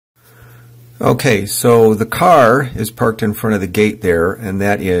Okay, so the car is parked in front of the gate there, and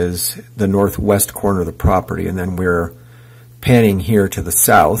that is the northwest corner of the property. And then we're panning here to the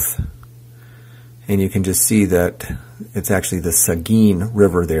south, and you can just see that it's actually the Saguin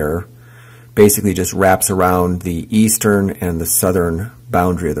River there. Basically just wraps around the eastern and the southern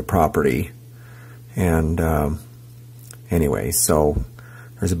boundary of the property. And anyway, so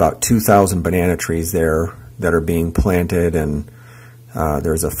there's about 2,000 banana trees there that are being planted, and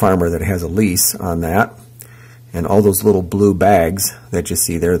there's a farmer that has a lease on that. And all those little blue bags that you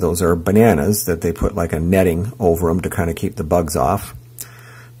see there, those are bananas that they put like a netting over them to kind of keep the bugs off.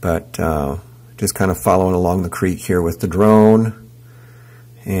 But just kind of following along the creek here with the drone.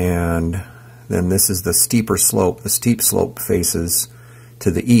 And then this is the steeper slope. The steep slope faces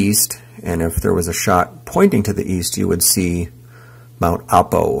to the east. And if there was a shot pointing to the east, you would see Mount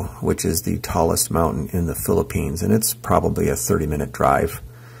Apo, which is the tallest mountain in the Philippines, and it's probably a 30-minute drive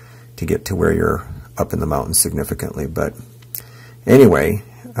to get to where you're up in the mountains significantly. But anyway,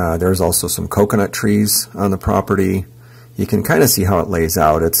 there's also some coconut trees on the property. You can kind of see how it lays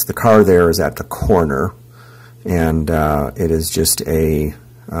out. The car there is at the corner, and it is just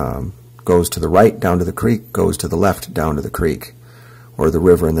goes to the right down to the creek, goes to the left down to the creek or the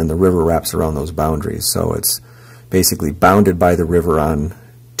river, and then the river wraps around those boundaries. So it's basically bounded by the river on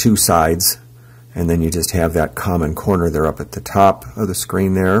two sides, and then you just have that common corner there up at the top of the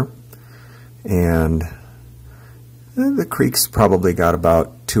screen there. And the creek's probably got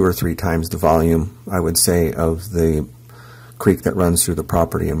about 2 or 3 times the volume, I would say, of the creek that runs through the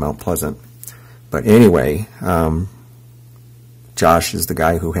property in Mount Pleasant. But anyway, Josh is the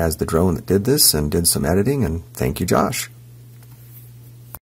guy who has the drone that did this and did some editing, and thank you, Josh.